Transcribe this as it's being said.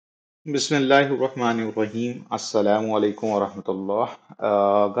Bismillahirrahmanirrahim. Assalamu alaikum wa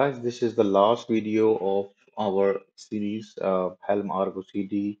rahmatullah. Guys, this is the last video of our series, Helm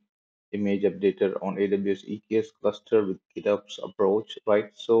ArgoCD image updater on AWS EKS cluster with GitOps approach,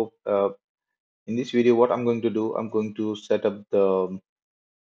 right? In this video, what I'm going to do, I'm going to set up the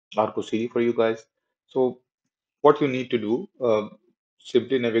ArgoCD for you guys. So, what you need to do,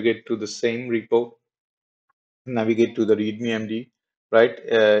 simply navigate to the same repo, navigate to the README MD, right?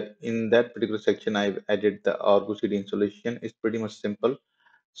 In that particular section, I've added the Argo CD installation. It's pretty much simple.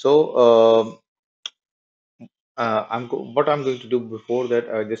 So, what I'm going to do before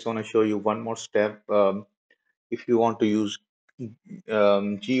that, I just want to show you one more step. If you want to use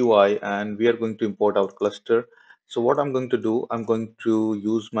GUI, and we are going to import our cluster. So, what I'm going to do, I'm going to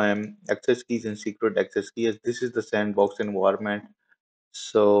use my access keys and secret access keys. This is the sandbox environment.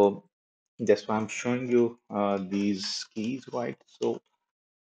 So, that's why I'm showing you these keys, right? So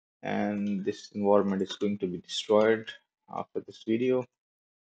and this environment is going to be destroyed after this video.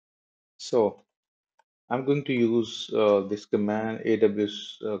 So I'm going to use this command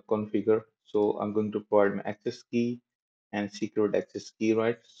AWS configure. So I'm going to provide my access key and secret access key,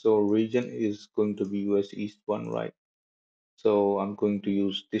 right? So region is going to be US East 1, right? So I'm going to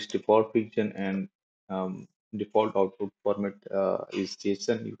use this default region and default output format is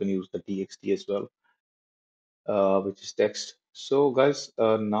JSON. You can use the TXT as well, which is text. So guys,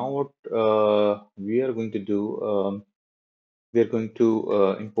 now what we are going to do, we are going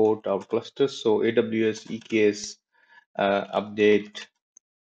to import our clusters. So AWS EKS update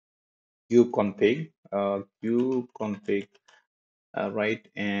kubeconfig, right?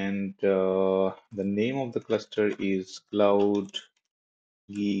 And the name of the cluster is Cloud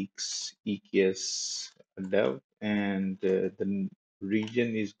Geeks EKS Dev, and the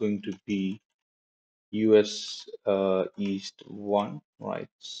region is going to be US East 1, right?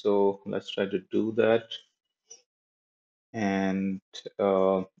 So let's try to do that. And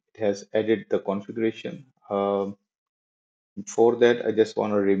it has added the configuration. Before that, I just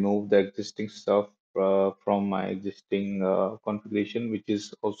want to remove the existing stuff from my existing configuration, which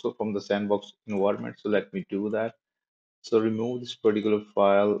is also from the sandbox environment. So let me do that. So remove this particular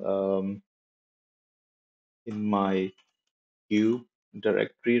file in my queue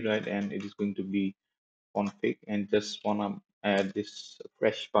directory, right? And it is going to be config, and just want to add this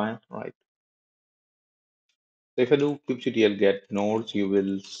fresh file, right? So if I do kubectl get nodes, you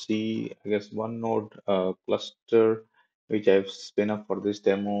will see, I guess, one node cluster which I've spin up for this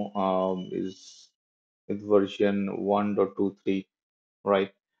demo is with version 1.23,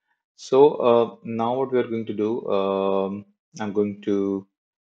 right? So now what we are going to do, I'm going to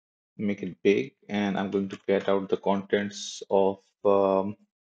make it big, and I'm going to get out the contents of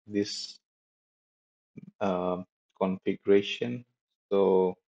this uh, configuration.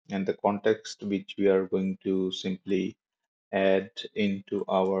 So, and the context which we are going to simply add into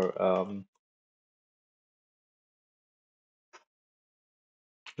our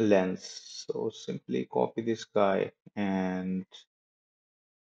lens. So simply copy this guy, and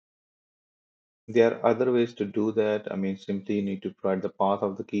there are other ways to do that. I mean, simply you need to provide the path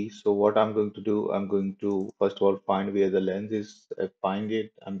of the key. So what I'm going to do, I'm going to first of all find where the lens is. I find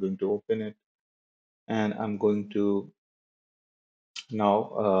it, I'm going to open it, and I'm going to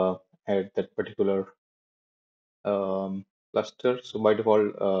now add that particular cluster. So by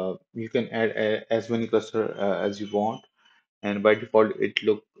default, you can add as many cluster as you want, and by default, it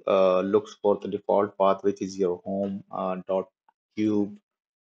looks for the default path, which is your home dot cube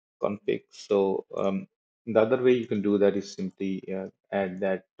config. So the other way you can do that is simply add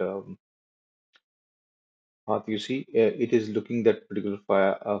that path. You see, it is looking that particular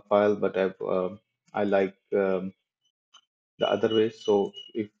file, but I like the other way. So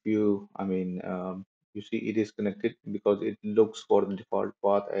if you, I mean, you see, it is connected because it looks for the default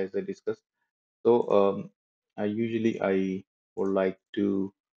path as I discussed. So I would like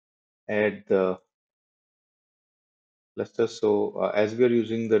to add the cluster. So as we are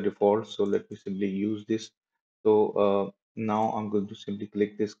using the default, so let me simply use this. So now I'm going to simply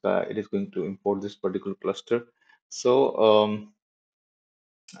click this guy. It is going to import this particular cluster. So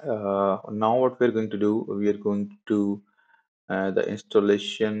now what we're going to do, we are going to the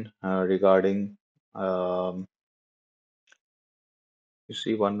installation regarding you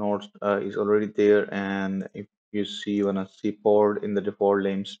see one node is already there, and if you see one cpod in the default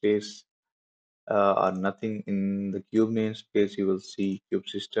namespace or nothing in the cube namespace, you will see cube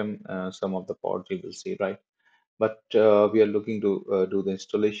system, some of the pods you will see, right? But we are looking to do the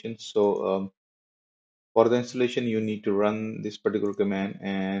installation. So for the installation, you need to run this particular command,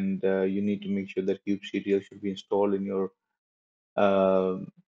 and you need to make sure that kubectl should be installed in your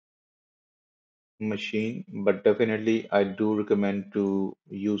machine, but definitely I do recommend to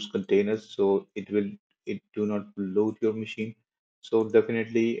use containers so it do not load your machine. So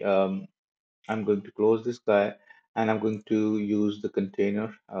definitely I'm going to close this guy and I'm going to use the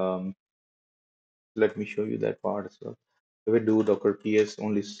container. Let me show you that part as well. If I do docker ps,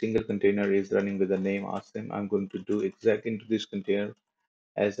 only single container is running with the name awesome. I'm going to do exec into this container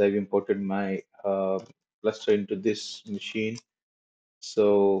as I've imported my cluster into this machine.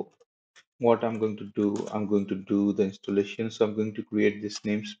 So what I'm going to do, I'm going to do the installation. So I'm going to create this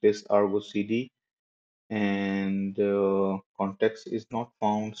namespace ArgoCD and context is not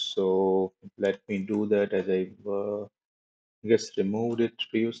found. So let me do that as I've just removed it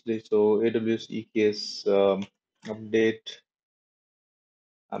previously. So AWS EKS update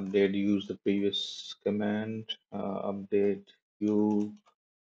use the previous command, update u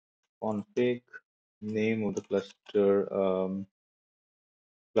config, name of the cluster,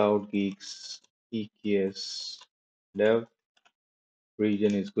 Cloud Geeks EKS dev.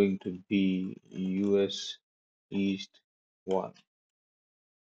 Region is going to be US East 1.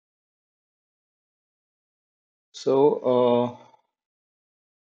 So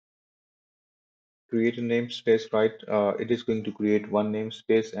create a namespace, right? It is going to create one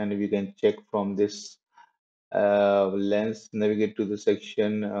namespace, and we can check from this lens, navigate to the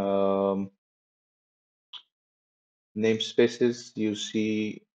section namespaces. You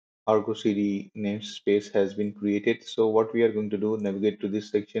see ArgoCD namespace has been created. So what we are going to do, navigate to this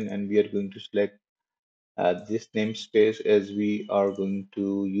section, and we are going to select this namespace as we are going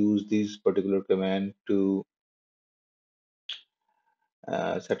to use this particular command to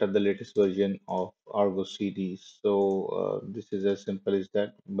set up the latest version of Argo CD. So this is as simple as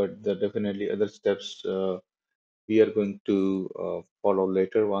that, but there are definitely other steps we are going to follow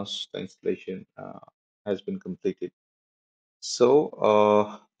later once the installation has been completed.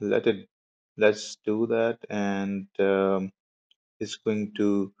 So let's do that, and it's going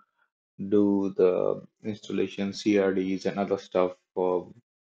to do the installation CRDs and other stuff.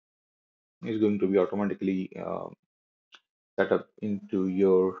 Is going to be automatically set up into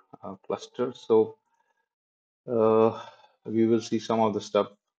your cluster. So Uh, we will see some of the stuff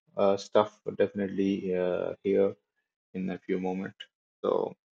definitely here in a few moments.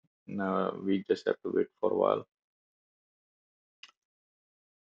 So now we just have to wait for a while.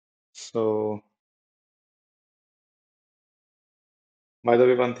 So by the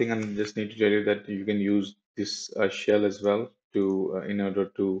way, one thing I just need to tell you that you can use this shell as well to in order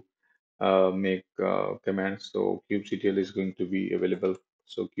to make commands. So kubectl is going to be available.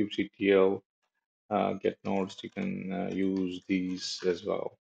 So kubectl get nodes, you can use these as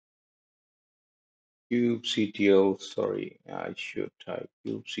well. Kubectl, sorry, I should type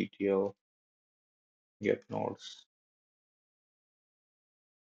kubectl get nodes.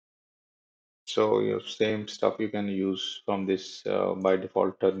 So your same stuff you can use from this by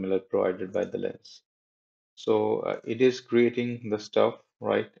default terminal provided by the lens. So it is creating the stuff,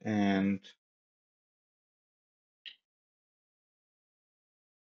 right? And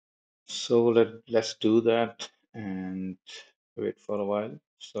so let's do that and wait for a while.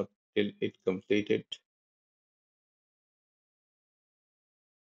 So till it completed.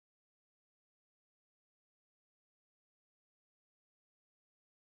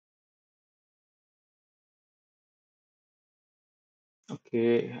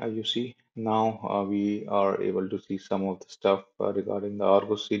 Okay, you see now we are able to see some of the stuff regarding the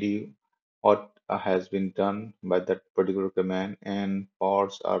Argo CD, what has been done by that particular command, and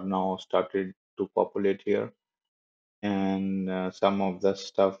pods are now started to populate here, and some of the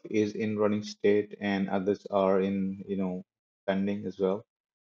stuff is in running state, and others are in pending as well.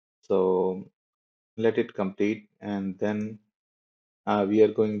 So let it complete, and then we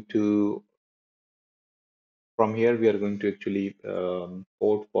are going to from here we are going to actually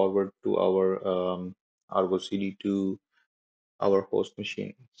port forward to our Argo CD to our host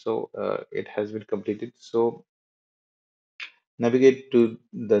machine. So it has been completed. So navigate to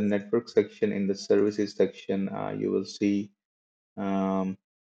the network section. In the services section, um, you will see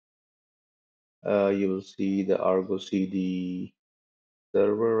the Argo CD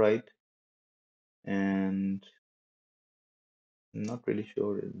server, right? And I'm not really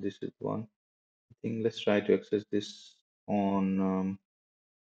sure if this is one. I think let's try to access this on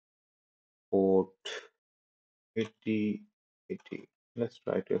port 8080. Let's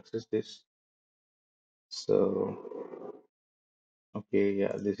try to access this. So okay,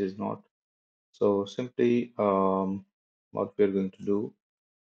 yeah, this is not. So simply what we're going to do,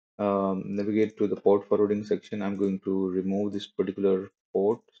 navigate to the port forwarding section. I'm going to remove this particular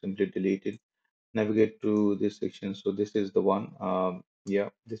port, simply delete it. Navigate to this section. So this is the one. Yeah,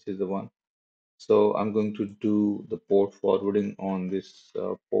 this is the one. So I'm going to do the port forwarding on this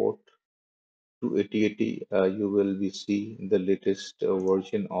port to 8080. You will be see the latest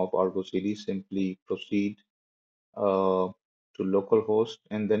version of ArgoCD. Simply proceed uh, to localhost,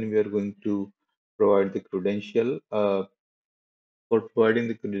 and then we are going to provide the credential. For providing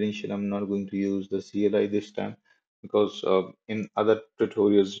the credential, I'm not going to use the CLI this time because in other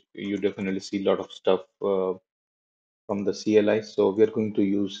tutorials you definitely see a lot of stuff from the CLI. So we are going to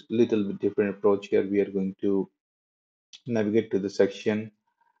use little bit different approach here. We are going to navigate to the section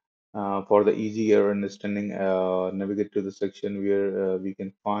for the easier understanding. Navigate to the section where we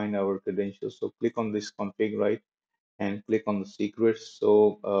can find our credentials. So click on this config, right, and click on the secrets.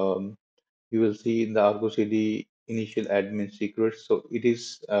 So you will see in the Argo CD initial admin secrets. So it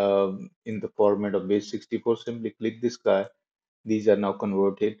is in the format of base 64. Simply click this guy. These are now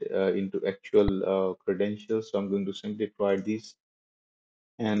converted into actual credentials. So I'm going to simply provide these,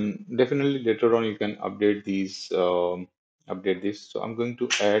 and definitely later on you can update these, update this. So I'm going to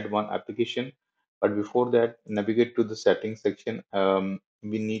add one application, but before that, navigate to the settings section.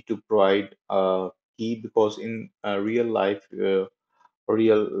 We need to provide a key because in real life.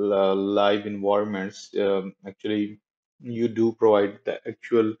 Real live environments, actually you do provide the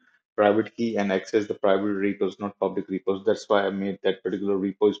actual private key and access the private repos, not public repos. That's why I made that particular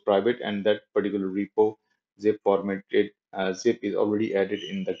repo is private, and that particular repo zip formatted zip is already added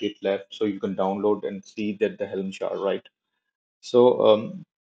in the GitLab, so you can download and see that the Helm chart, right? So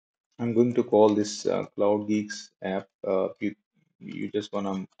I'm going to call this Cloud Geeks app. You just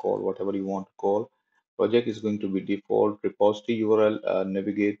wanna call whatever you want to call. Project is going to be default repository URL.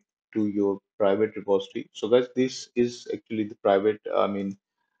 Navigate to your private repository. So guys, this is actually the private, I mean,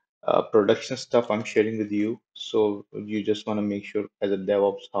 production stuff I'm sharing with you. So you just want to make sure as a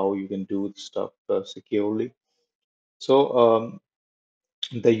DevOps how you can do stuff securely. So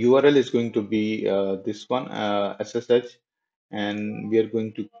the URL is going to be this one, SSH, and we are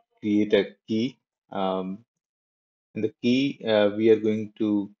going to create a key. Um, and the key we are going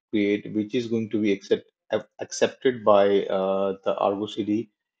to create, which is going to be accepted by the Argo CD,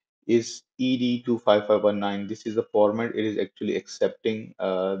 is ED25519. This is the format it is actually accepting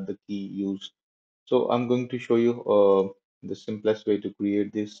the key used. So I'm going to show you the simplest way to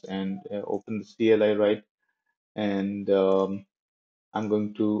create this, and open the CLI, right, and I'm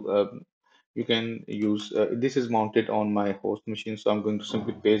going to you can use this is mounted on my host machine, so I'm going to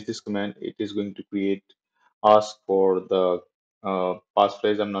simply paste this command. It is going to create, ask for the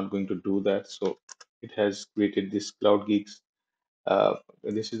passphrase. I'm not going to do that. So it has created this Cloud Geeks.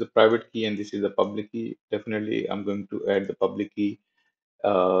 This is the private key and this is the public key. Definitely I'm going to add the public key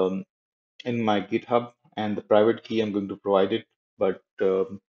um, in my GitHub, and the private key I'm going to provide it. But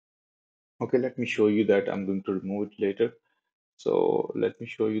okay, let me show you that. I'm going to remove it later. So let me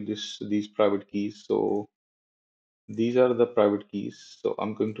show you these private keys. So these are the private keys. So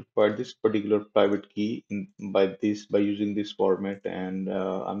I'm going to provide this particular private key by using this format, and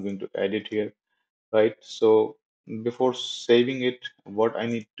I'm going to add it here, right? So before saving it, what I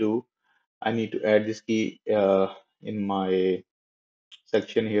need to, I need to add this key in my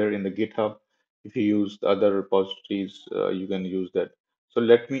section here in the GitHub. If you use the other repositories, you can use that. So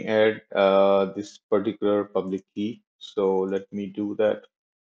let me add this particular public key. So let me do that.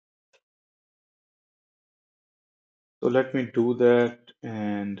 So let me do that.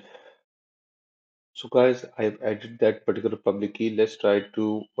 And so guys, I've added that particular public key. Let's try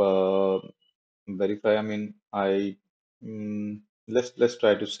to verify. I mean, let's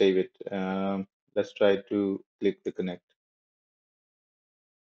try to save it. Let's try to click the connect.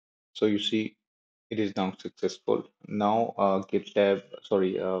 So you see, it is now successful. Now GitLab,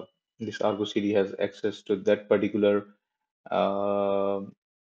 sorry, this Argo CD has access to that particular uh,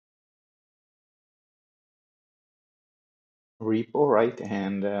 repo, right?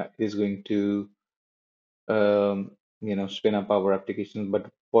 And it is going to spin up our application.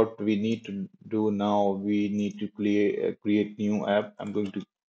 But what we need to do now, we need to create new app. I'm going to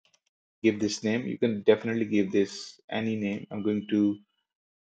give this name. You can definitely give this any name. I'm going to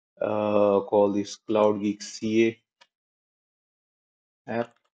call this Cloud Geek CA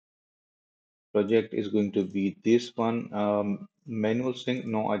app. Project is going to be this one. Manual sync,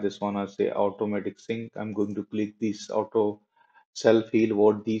 no, I just want to say automatic sync. I'm going to click this auto self heal.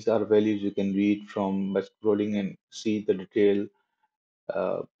 What these are values you can read from by scrolling and see the detail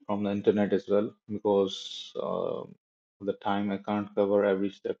from the internet as well, because of the time I can't cover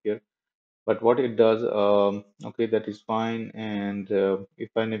every step here. But what it does, okay, that is fine. And if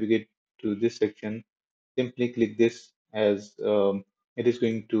I navigate to this section, simply click this, as it is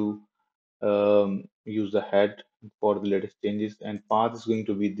going to use the head for the latest changes. And path is going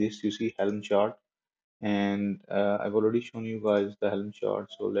to be this. You see Helm chart, and I've already shown you guys the Helm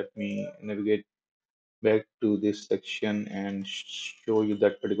chart. So let me navigate back to this section and show you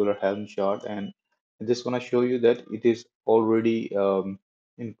that particular Helm chart. And I just want to show you that it is already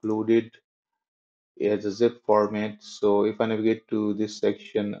included as a zip format. So if I navigate to this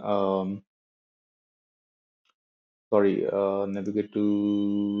section, navigate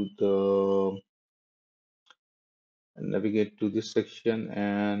to the navigate to this section,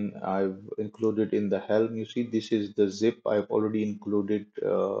 and I've included in the Helm. You see, this is the zip I've already included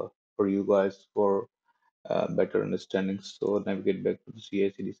for you guys for better understanding. So navigate back to the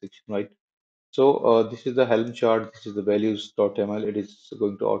CI/CD section, right? So this is the Helm chart. This is the values.ml. It is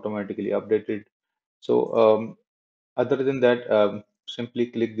going to automatically update it. So other than that, simply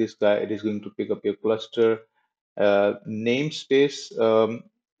click this guy. It is going to pick up your cluster namespace.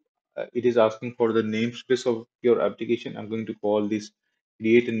 It is asking for the namespace of your application. I'm going to call this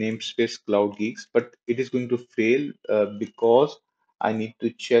create a namespace Cloud Geeks, but it is going to fail because I need to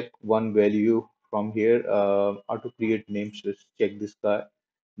check one value from here. How to create namespace? Check this guy.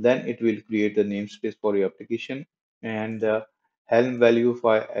 Then it will create the namespace for your application. And Helm values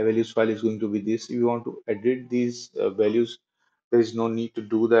file is going to be this. If you want to edit these values, there is no need to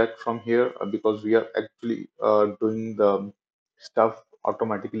do that from here because we are actually doing the stuff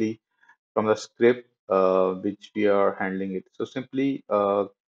automatically from the script which we are handling it. So simply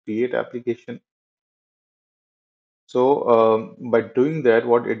create application. So by doing that,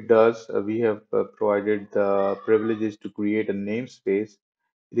 what it does, we have provided the privileges to create a namespace.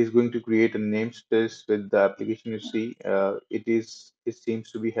 It is going to create a namespace with the application. You see, it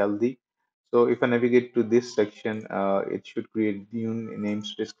seems to be healthy. So if I navigate to this section, it should create new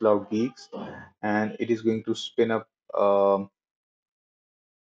namespace Cloud Geeks, and it is going to spin up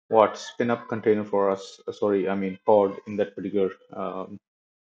spin up container for us. Sorry, I mean pod in that particular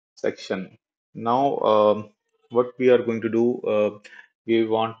section. Now, what we are going to do, we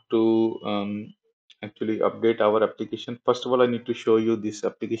want to actually update our application. First of all, I need to show you this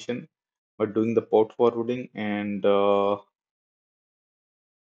application by doing the port forwarding. And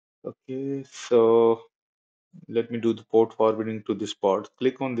okay, so let me do the port forwarding to this pod.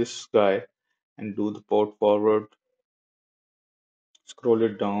 Click on this guy and do the port forward. Scroll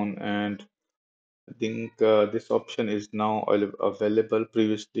it down, and I think this option is now available.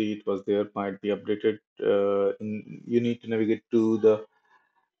 Previously, it was there, might be updated. You need to navigate to the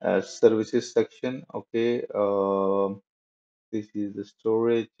services section. Okay, this is the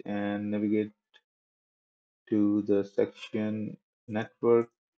storage, and navigate to the section network.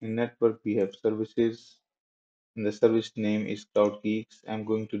 In network, we have services, and the service name is Cloud Geeks. I'm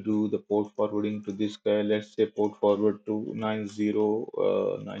going to do the port forwarding to this guy. Let's say port forward to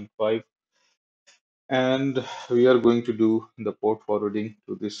 9095. And we are going to do the port forwarding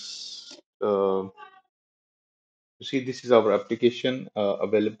to this. You see, this is our application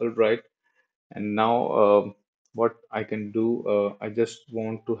available, right? And now what I can do, I just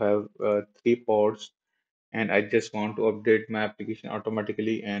want to have three pods, and I just want to update my application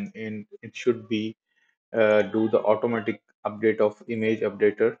automatically, and it should be do the automatic update of image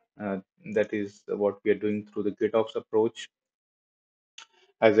updater. That is what we are doing through the GitOps approach,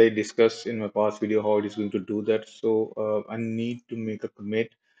 as I discussed in my past video how it is going to do that. So I need to make a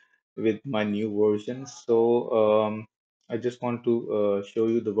commit with my new version. So I just want to show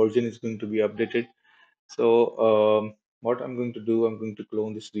you the version is going to be updated. So what I'm going to do, I'm going to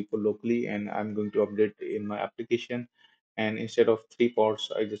clone this repo locally, and I'm going to update in my application. And instead of three pods,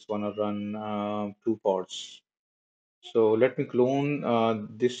 I just want to run two pods. So let me clone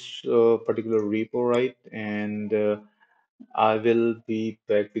this particular repo, right? And I will be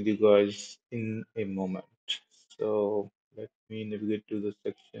back with you guys in a moment. So let me navigate to the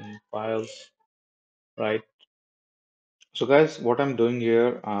section files, right? So guys, what I'm doing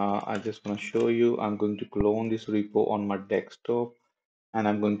here, I just want to show you, I'm going to clone this repo on my desktop, and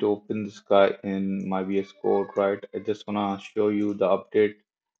I'm going to open this guy in my VS Code, right? I just want to show you the update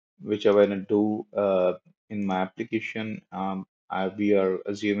which I want to do in my application. We are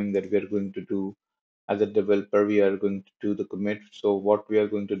assuming that we are going to do, as a developer, we are going to do the commit. So what we are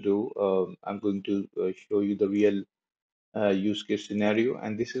going to do, I'm going to show you the real use case scenario.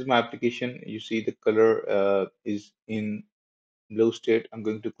 And this is my application. You see the color is in blue state. I'm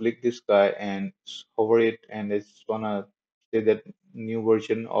going to click this guy and hover it, and it's gonna say that new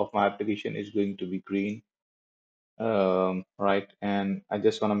version of my application is going to be green, right? And I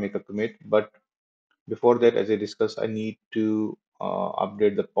just want to make a commit. But before that, as I discussed, I need to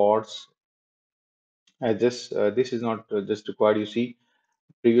update the pods. I just this is not just required. You see,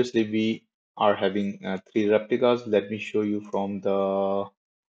 previously we are having three replicas. Let me show you from the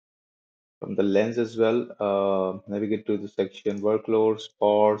lens as well. Navigate to the section workloads,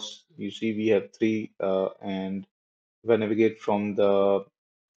 pods. You see we have three, and if I navigate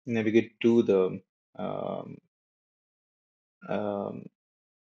to the um, um,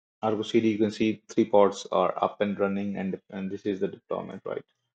 ArgoCD, you can see three pods are up and running, and this is the deployment, right?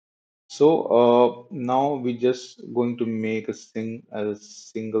 So now we just going to make a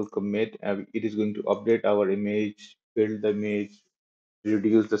single commit. It is going to update our image, build the image,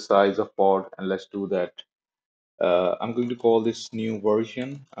 reduce the size of pod, and let's do that. I'm going to call this new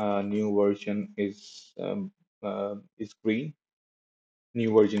version. New version is green.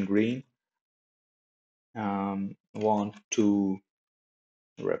 New version green. Want two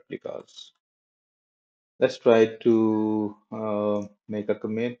replicas. Let's try to make a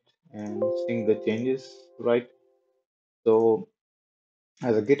commit and sync the changes, right? So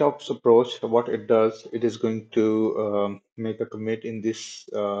as a GitOps approach, what it does, it is going to make a commit in this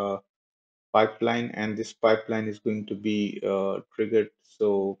pipeline, and this pipeline is going to be triggered.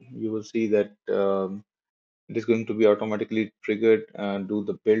 So you will see that it is going to be automatically triggered, do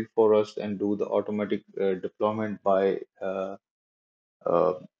the build for us, and do the automatic deployment uh,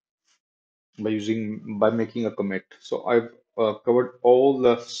 by making a commit. So I've covered all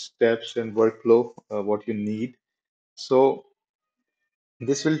the steps and workflow what you need. So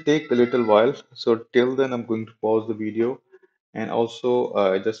this will take a little while. So till then, I'm going to pause the video. And also,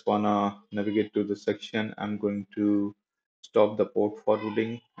 I just wanna navigate to the section. I'm going to stop the port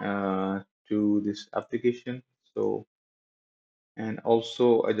forwarding to this application. So, and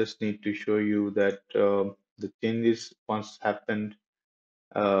also, I just need to show you that the changes once happened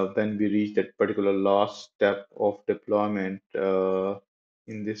when we reach that particular last step of deployment.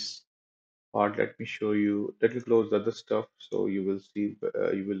 In this part, let me show you. Let me close the other stuff so you will see.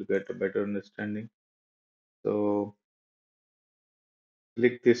 You will get a better understanding. So,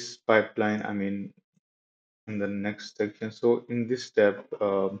 click this pipeline. I mean, in the next section. So in this step,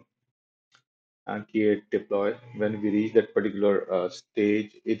 create deploy, when we reach that particular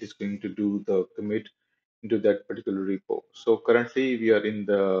stage, it is going to do the commit into that particular repo. So currently we are in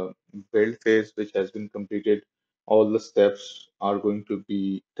the build phase, which has been completed. All the steps are going to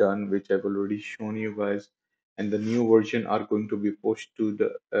be done, which I've already shown you guys, and the new version are going to be pushed to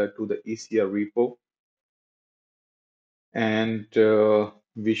the ECR repo, and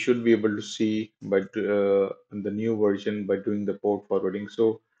we should be able to see the new version by doing the port forwarding.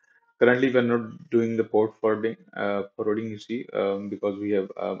 So currently we're not doing the port forwarding, you see, because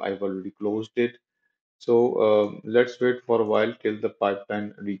I've already closed it. So let's wait for a while till the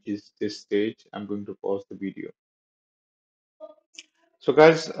pipeline reaches this stage. I'm going to pause the video. So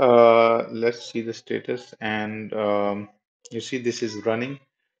guys, let's see the status, and you see this is running,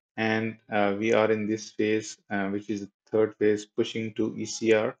 and we are in this phase, which is the third phase, pushing to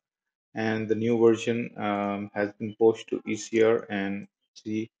ECR, and the new version has been pushed to ECR, and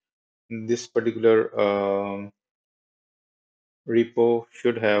see this particular repo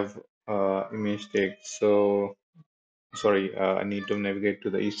should have image tag. So sorry, I need to navigate to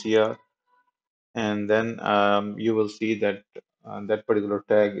the ECR, and then you will see that that particular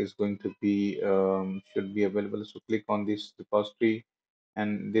tag is going to be should be available. So click on this repository,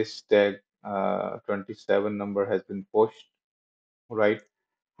 and this tag 27 number has been pushed, right?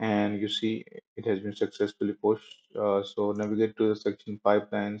 And you see it has been successfully pushed. So navigate to the section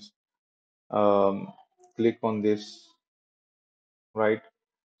pipelines, um, click on this, right?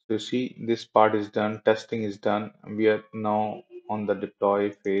 So you see this part is done, testing is done. We are now on the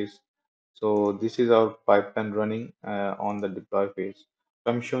deploy phase. So this is our pipeline running on the deploy phase.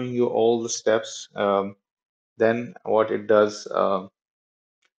 So I'm showing you all the steps. Then what it does,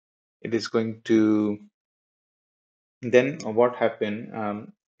 it is going to, then what happened,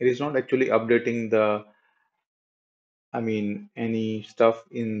 it is not actually updating any stuff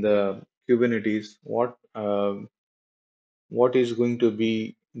in the Kubernetes. What is going to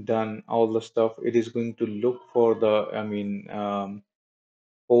be done, all the stuff, it is going to look for the,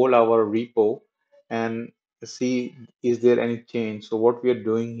 whole our repo and see is there any change. So what we are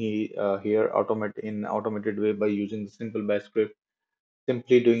doing here automated way by using the simple bash script,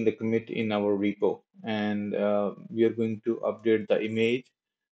 simply doing the commit in our repo, and we are going to update the image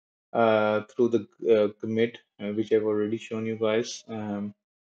through the commit, which I've already shown you guys, and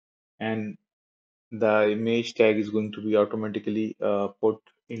the image tag is going to be automatically put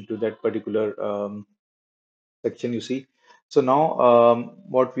into that particular section, you see. So now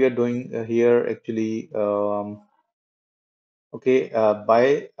what we are doing here actually, okay,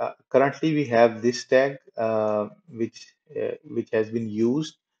 by currently we have this tag which has been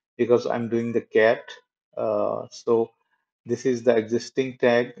used. because I'm doing the cat. So this is the existing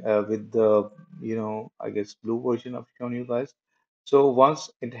tag with the, I guess, blue version I've shown you guys. So once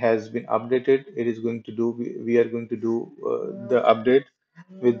it has been updated, it is going to do, we are going to do the update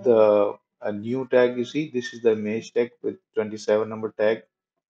with the a new tag. You see, this is the image tag with 27 number tag,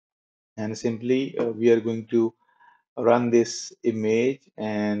 and simply we are going to run this image,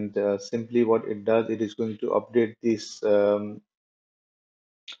 and simply what it does, it is going to update this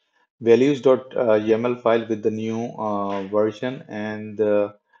values.yml file with the new version, and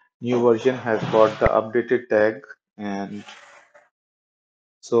the new version has got the updated tag. And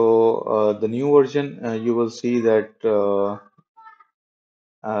so the new version, you will see that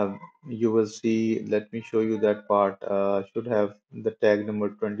you will see, let me show you that part, should have the tag number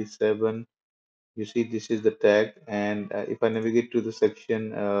 27. You see, this is the tag, and if I navigate to the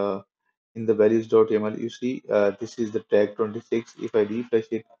section in the values.yml, you see this is the tag 26. If I refresh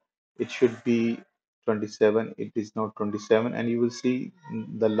it, it should be 27. It is now 27, and you will see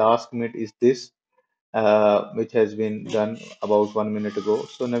the last commit is this, which has been done about 1 minute ago.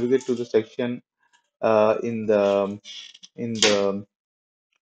 So navigate to the section in the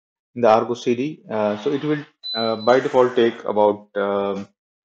Argo CD. So it will by default take about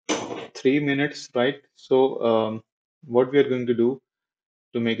 3 minutes, right? So what we are going to do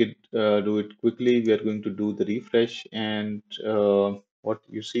to make it do it quickly, we are going to do the refresh, and what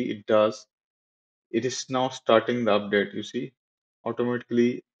you see it does, it is now starting the update. You see,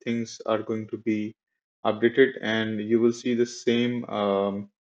 automatically things are going to be updated, and you will see the same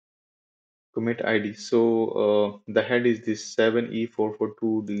commit ID. So the head is this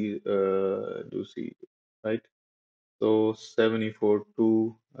 7E442D, do see, right? So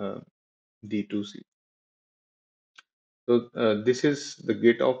 7E42 D2C. So this is the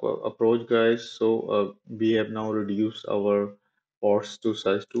GitOps approach, guys. So we have now reduced our ports to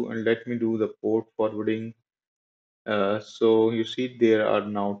size 2, and let me do the port forwarding. So you see there are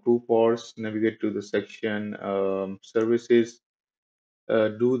now two ports. Navigate to the section services.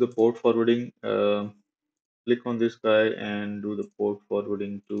 Do the port forwarding. Click on this guy and do the port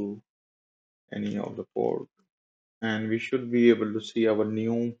forwarding to any of the port. And we should be able to see our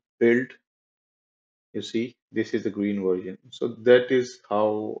new build. You see, this is the green version. So that is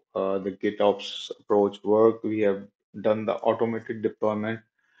how the GitOps approach work. We have done the automated deployment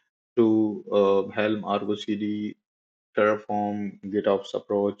to Helm ArgoCD, Terraform, GitOps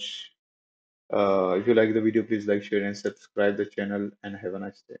approach. If you like the video, please like, share, and subscribe the channel. And have a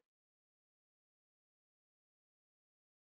nice day.